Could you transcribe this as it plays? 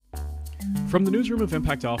From the newsroom of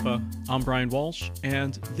Impact Alpha, I'm Brian Walsh,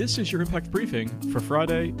 and this is your Impact Briefing for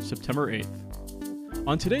Friday, September 8th.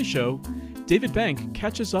 On today's show, David Bank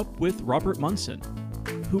catches up with Robert Munson,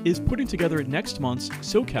 who is putting together next month's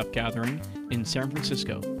SOCAP gathering in San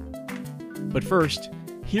Francisco. But first,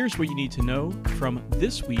 here's what you need to know from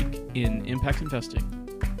this week in Impact Investing.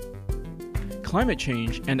 Climate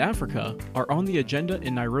change and Africa are on the agenda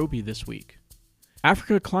in Nairobi this week.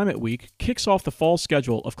 Africa Climate Week kicks off the fall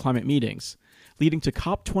schedule of climate meetings, leading to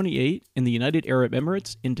COP28 in the United Arab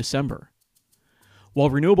Emirates in December.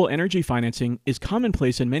 While renewable energy financing is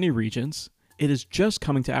commonplace in many regions, it is just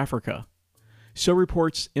coming to Africa. So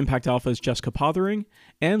reports Impact Alpha's Jessica Pothering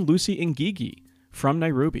and Lucy Ngigi from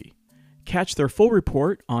Nairobi. Catch their full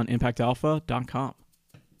report on impactalpha.com.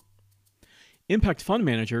 Impact fund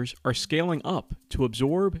managers are scaling up to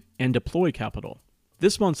absorb and deploy capital.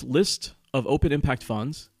 This month's list of open impact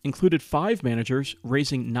funds included 5 managers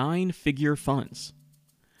raising 9-figure funds.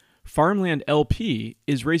 Farmland LP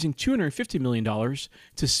is raising $250 million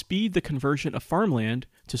to speed the conversion of farmland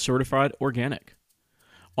to certified organic.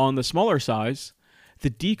 On the smaller size, the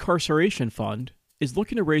Decarceration Fund is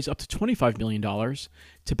looking to raise up to $25 million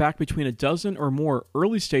to back between a dozen or more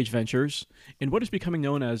early-stage ventures in what is becoming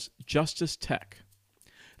known as justice tech.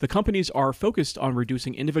 The companies are focused on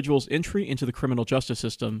reducing individuals' entry into the criminal justice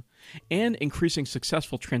system and increasing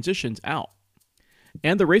successful transitions out.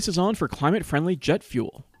 And the race is on for climate-friendly jet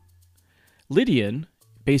fuel. Lydian,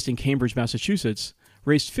 based in Cambridge, Massachusetts,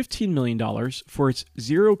 raised $15 million for its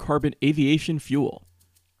zero-carbon aviation fuel.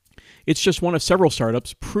 It's just one of several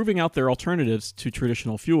startups proving out their alternatives to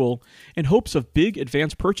traditional fuel in hopes of big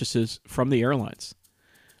advance purchases from the airlines.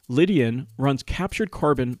 Lydian runs captured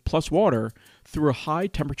carbon plus water through a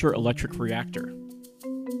high-temperature electric reactor.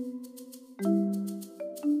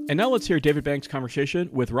 And now let's hear David Bank's conversation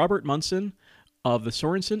with Robert Munson of the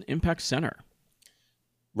Sorensen Impact Center.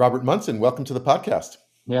 Robert Munson, welcome to the podcast.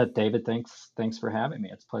 Yeah, David, thanks for having me.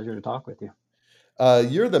 It's a pleasure to talk with you.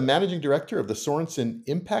 You're the managing director of the Sorensen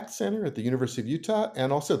Impact Center at the University of Utah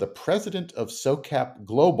and also the president of SOCAP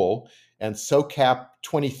Global. And SOCAP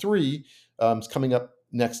 23 is coming up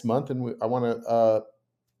next month, and I want to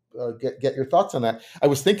get your thoughts on that. I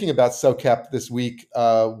was thinking about SOCAP this week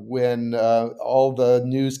when all the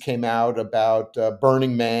news came out about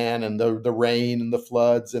Burning Man and the rain and the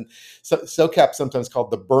floods, and SOCAP sometimes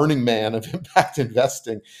called the Burning Man of impact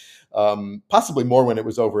investing. Possibly more when it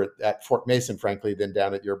was over at Fort Mason, frankly, than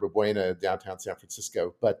down at Yerba Buena, downtown San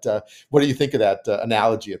Francisco. But what do you think of that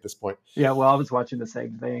analogy at this point? Yeah, well, I was watching the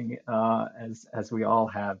same thing as we all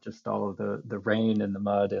have, just all of the rain and the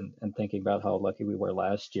mud and thinking about how lucky we were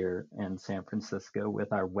last year in San Francisco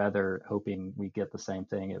with our weather, hoping we get the same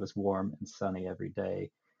thing. It was warm and sunny every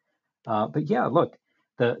day. But yeah, look,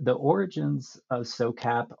 the origins of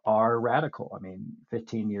SOCAP are radical. I mean,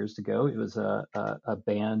 15 years ago, it was a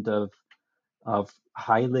band of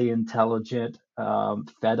highly intelligent,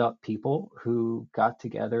 fed up people who got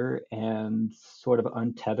together and sort of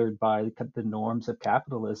untethered by the norms of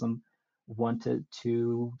capitalism, wanted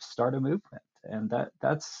to start a movement. And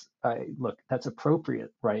that's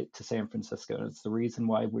appropriate, right, to San Francisco. And it's the reason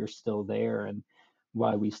why we're still there and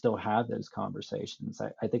why we still have those conversations.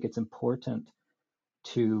 I think it's important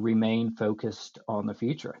to remain focused on the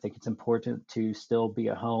future. I think it's important to still be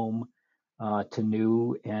a home to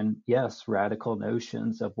new and, yes, radical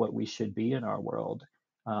notions of what we should be in our world.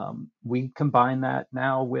 We combine that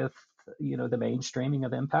now with, the mainstreaming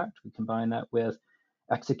of impact. We combine that with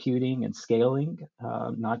executing and scaling,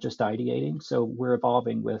 not just ideating. So we're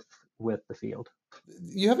evolving with the field.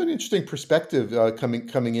 You have an interesting perspective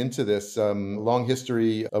coming into this long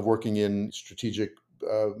history of working in strategic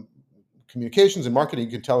communications and marketing.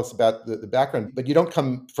 You can tell us about the background, but you don't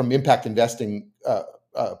come from impact investing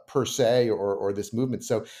per se or this movement.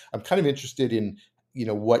 So I'm kind of interested in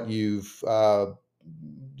what you've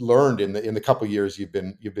learned in the couple of years you've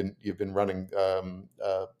been running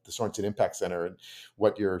the Sorensen Impact Center, and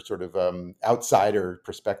what your sort of outsider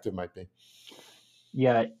perspective might be.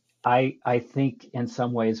 Yeah, I think in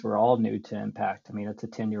some ways we're all new to impact. I mean, it's a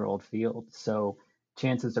 10-year-old field, so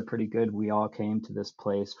chances are pretty good we all came to this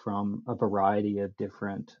place from a variety of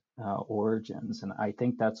different origins. And I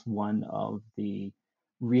think that's one of the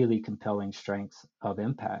really compelling strengths of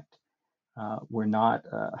impact. We're not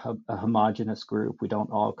a homogenous group. We don't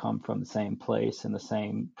all come from the same place in the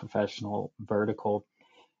same professional vertical.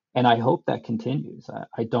 And I hope that continues.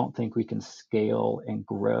 I don't think we can scale and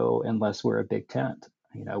grow unless we're a big tent.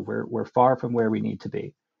 We're far from where we need to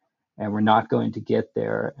be. And we're not going to get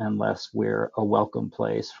there unless we're a welcome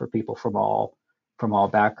place for people from all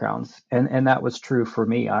backgrounds. And that was true for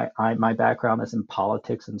me. My background is in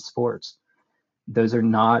politics and sports. those are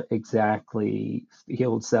not exactly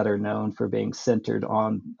fields that are known for being centered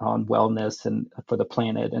on wellness and for the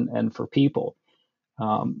planet and for people.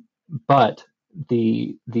 Um, but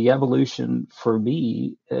the evolution for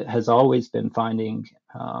me has always been finding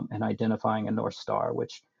and identifying a North Star,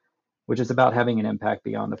 which is about having an impact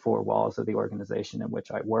beyond the four walls of the organization in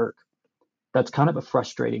which I work. That's kind of a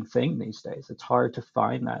frustrating thing these days. It's hard to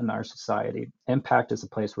find that in our society. Impact is a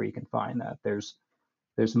place where you can find that. There's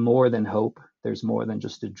more than hope. There's more than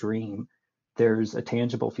just a dream. There's a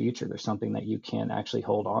tangible future. There's something that you can actually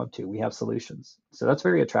hold on to. We have solutions. So that's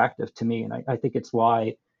very attractive to me. And I think it's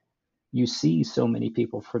why you see so many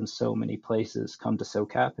people from so many places come to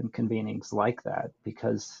SOCAP and convenings like that,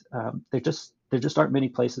 because there just aren't many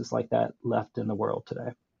places like that left in the world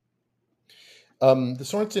today. The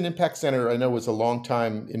Sorensen Impact Center, I know, was a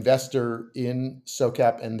longtime investor in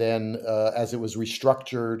SOCAP, and then as it was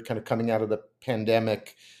restructured, kind of coming out of the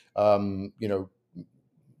pandemic, you know,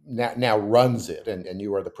 now runs it, and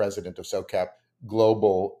you are the president of SOCAP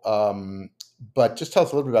Global. But just tell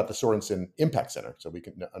us a little bit about the Sorensen Impact Center, so we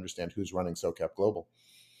can understand who's running SOCAP Global.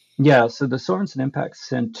 Yeah, so the Sorensen Impact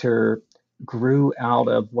Center grew out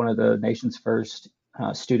of one of the nation's first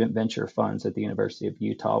student venture funds at the University of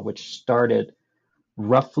Utah, which started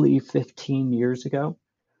roughly 15 years ago.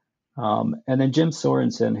 And then Jim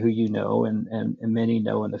Sorensen, who you know and many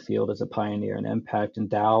know in the field as a pioneer in impact,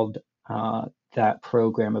 endowed that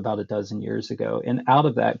program about a dozen years ago. And out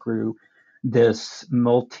of that grew this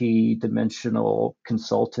multi-dimensional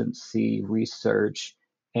consultancy, research,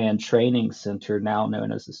 and training center, now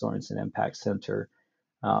known as the Sorensen Impact Center.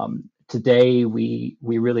 Today, we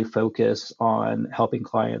really focus on helping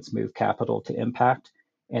clients move capital to impact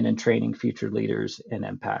and in training future leaders in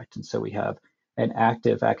impact. And so we have an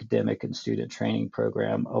active academic and student training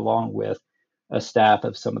program, along with a staff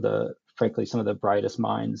of frankly, some of the brightest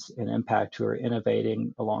minds in impact who are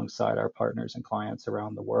innovating alongside our partners and clients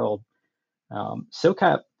around the world.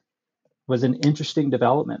 SOCAP was an interesting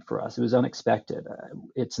development for us. It was unexpected.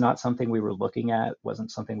 It's not something we were looking at,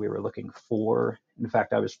 wasn't something we were looking for. In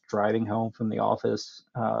fact, I was driving home from the office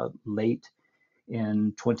late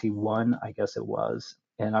in 21, I guess it was,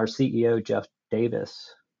 and our CEO, Jeff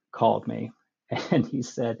Davis, called me and he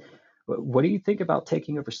said, "What do you think about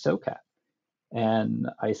taking over SOCAP?" And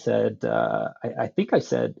I said, I think I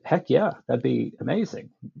said, "Heck yeah, that'd be amazing.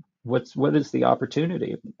 What is the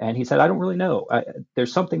opportunity?" And he said, "I don't really know.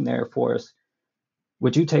 There's something there for us.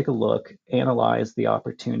 Would you take a look, analyze the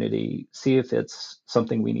opportunity, see if it's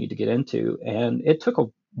something we need to get into?" And it took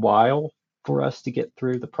a while for us to get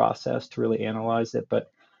through the process to really analyze it,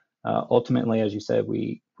 but ultimately, as you said,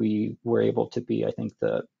 we were able to be, I think,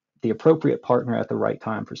 the appropriate partner at the right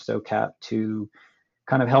time for SOCAP to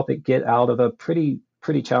kind of help it get out of a pretty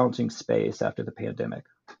challenging space after the pandemic.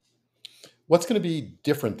 What's going to be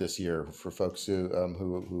different this year for folks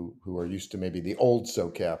who are used to maybe the old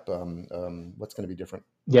SOCAP? What's going to be different?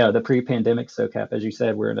 Yeah, the pre-pandemic SOCAP, as you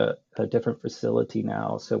said, we're in a different facility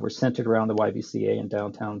now. So we're centered around the YBCA in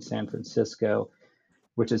downtown San Francisco,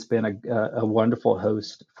 which has been a wonderful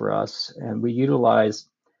host for us. And we utilize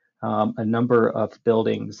a number of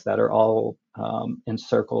buildings that are all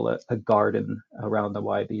encircle a garden around the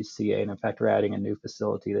YBCA. And in fact, we're adding a new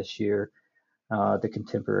facility this year, the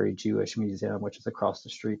Contemporary Jewish Museum, which is across the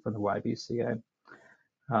street from the YBCA.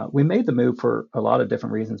 We made the move for a lot of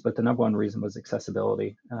different reasons, but the number one reason was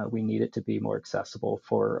accessibility. We needed to be more accessible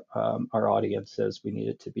for our audiences. We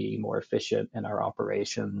needed to be more efficient in our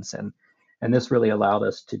operations, and this really allowed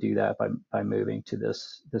us to do that by moving to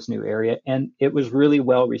this new area. And it was really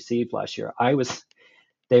well received last year.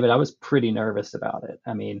 David, I was pretty nervous about it.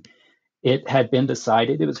 I mean, it had been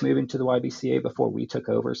decided it was moving to the YBCA before we took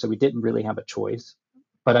over, so we didn't really have a choice.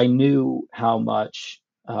 But I knew how much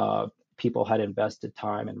people had invested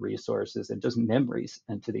time and resources and just memories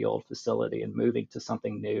into the old facility, and moving to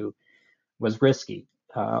something new was risky.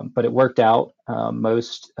 But it worked out.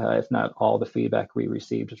 Most, if not all, the feedback we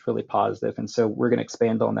received was really positive. And so we're going to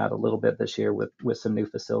expand on that a little bit this year with some new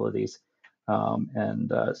facilities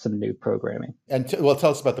and some new programming. And well,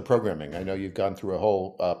 tell us about the programming. I know you've gone through a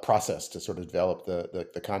whole process to sort of develop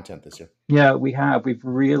the content this year. Yeah, we have. We've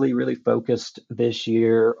really focused this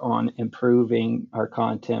year on improving our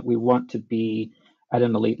content. We want to be at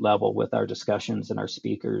an elite level with our discussions and our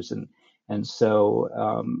speakers, and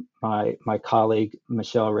so my colleague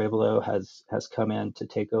Michelle Revelo has come in to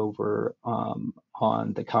take over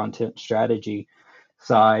on the content strategy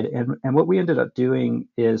side. And what we ended up doing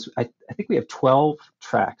is I think we have 12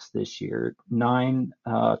 tracks this year, 9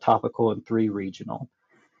 topical and 3 regional.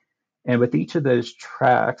 And with each of those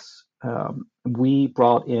tracks, we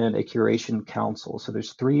brought in a curation council. So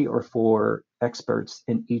there's 3 or 4 experts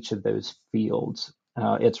in each of those fields.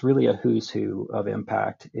 It's really a who's who of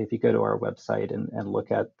impact. If you go to our website and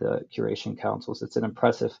look at the curation councils, it's an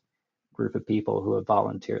impressive group of people who have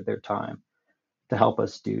volunteered their time to help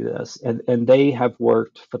us do this. And they have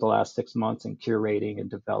worked for the last 6 months in curating and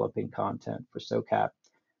developing content for SOCAP.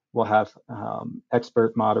 We'll have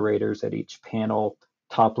expert moderators at each panel,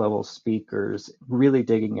 top level speakers, really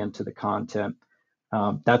digging into the content.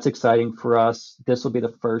 That's exciting for us. This will be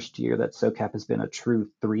the first year that SOCAP has been a true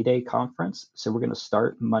 3-day conference. So we're going to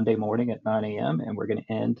start Monday morning at 9 a.m. and we're going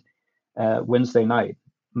to end Wednesday night.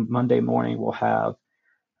 Monday morning, we'll have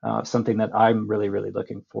something that I'm really, really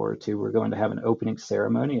looking forward to. We're going to have an opening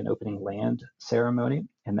ceremony, an opening land ceremony,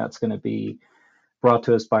 and that's going to be brought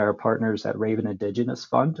to us by our partners at Raven Indigenous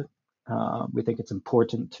Fund. We think it's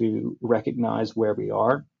important to recognize where we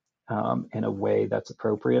are in a way that's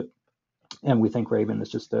appropriate. And we think Raven is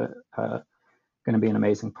just going to be an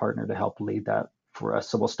amazing partner to help lead that for us.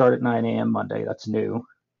 So we'll start at 9 a.m. Monday, that's new.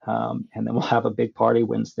 And then we'll have a big party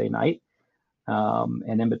Wednesday night.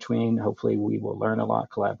 And in between, hopefully we will learn a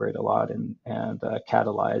lot, collaborate a lot, and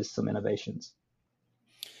catalyze some innovations.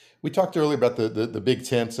 We talked earlier about the big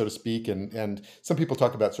tent, so to speak, and some people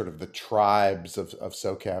talk about sort of the tribes of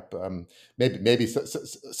SOCAP, maybe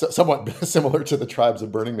somewhat similar to the tribes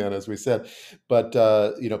of Burning Man, as we said, but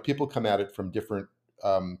people come at it from different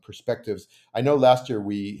perspectives. I know last year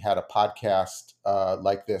we had a podcast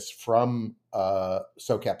like this from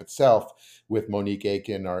SOCAP itself with Monique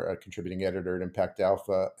Aiken, our contributing editor at Impact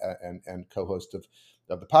Alpha and co-host of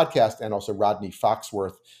the podcast, and also Rodney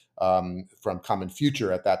Foxworth from Common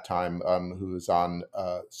Future at that time, who was on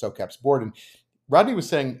SOCAP's board. And Rodney was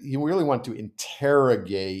saying he really wanted to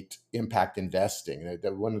interrogate impact investing.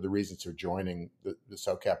 That one of the reasons for joining the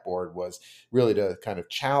SOCAP board was really to kind of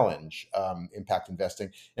challenge impact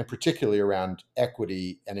investing, and particularly around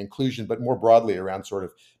equity and inclusion, but more broadly around sort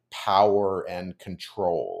of power and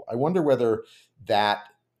control. I wonder whether that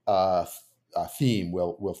theme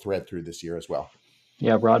will thread through this year as well.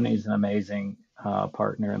 Yeah, Rodney's an amazing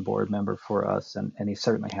partner and board member for us, and he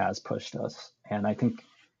certainly has pushed us. And I think,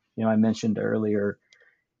 I mentioned earlier,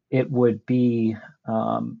 it would be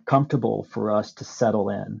comfortable for us to settle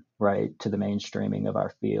in, right, to the mainstreaming of our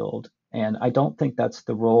field. And I don't think that's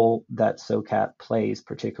the role that SOCAP plays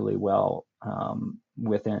particularly well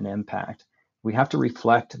within impact. We have to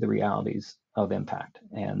reflect the realities of impact.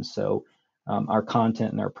 And so our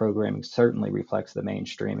content and our programming certainly reflects the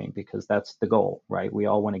mainstreaming, because that's the goal, right? We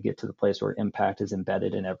all want to get to the place where impact is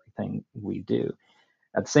embedded in everything we do.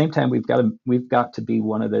 At the same time, we've got to be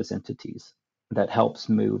one of those entities that helps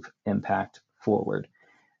move impact forward.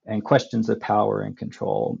 And questions of power and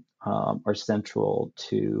control are central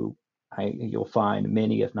to, you'll find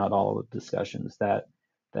many, if not all, of the discussions that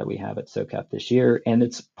we have at SOCAP this year. And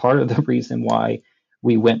it's part of the reason why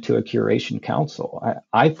we went to a curation council.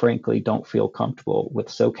 I frankly don't feel comfortable with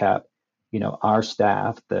SOCAP, our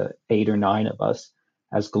staff, the 8 or 9 of us,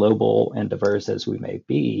 as global and diverse as we may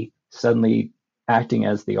be, suddenly acting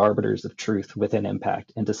as the arbiters of truth within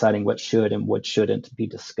impact and deciding what should and what shouldn't be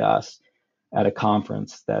discussed at a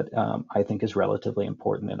conference that I think is relatively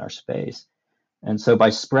important in our space. And so by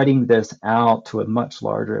spreading this out to a much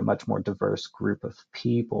larger and much more diverse group of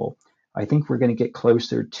people, I think we're going to get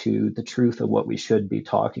closer to the truth of what we should be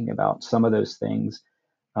talking about. Some of those things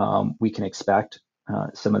we can expect.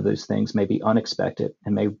 Some of those things may be unexpected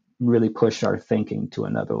and may really push our thinking to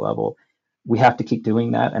another level. We have to keep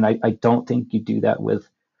doing that. And I don't think you do that with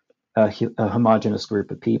a homogenous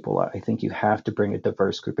group of people. I think you have to bring a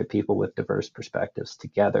diverse group of people with diverse perspectives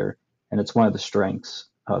together. And it's one of the strengths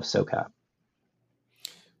of SOCAP.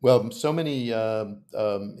 Well, so many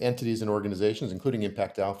entities and organizations, including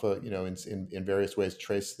Impact Alpha, in various ways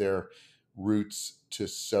trace their roots to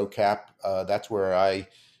SOCAP. That's where I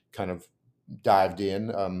kind of dived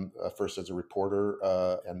in, first as a reporter,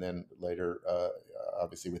 and then later,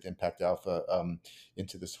 obviously with Impact Alpha,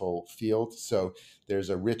 into this whole field. So there's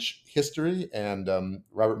a rich history, and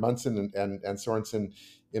Robert Munson and Sorensen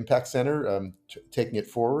Impact Center taking it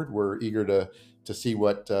forward. We're eager to see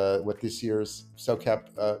what this year's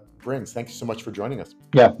SOCAP brings. Thank you so much for joining us.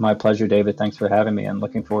 Yeah, my pleasure, David. Thanks for having me, and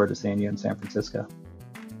looking forward to seeing you in San Francisco.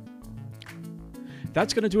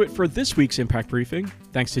 That's going to do it for this week's Impact Briefing.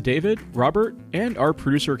 Thanks to David, Robert, and our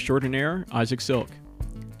producer extraordinaire, Isaac Silk.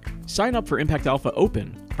 Sign up for Impact Alpha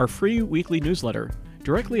Open, our free weekly newsletter,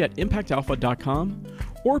 directly at impactalpha.com,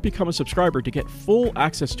 or become a subscriber to get full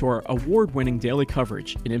access to our award-winning daily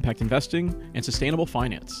coverage in impact investing and sustainable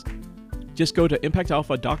finance. Just go to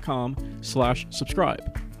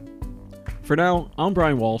impactalpha.com/subscribe. For For now, I'm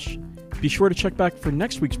Brian Walsh. Be sure to check back for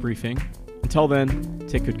next week's briefing. Until then,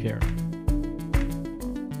 take good care.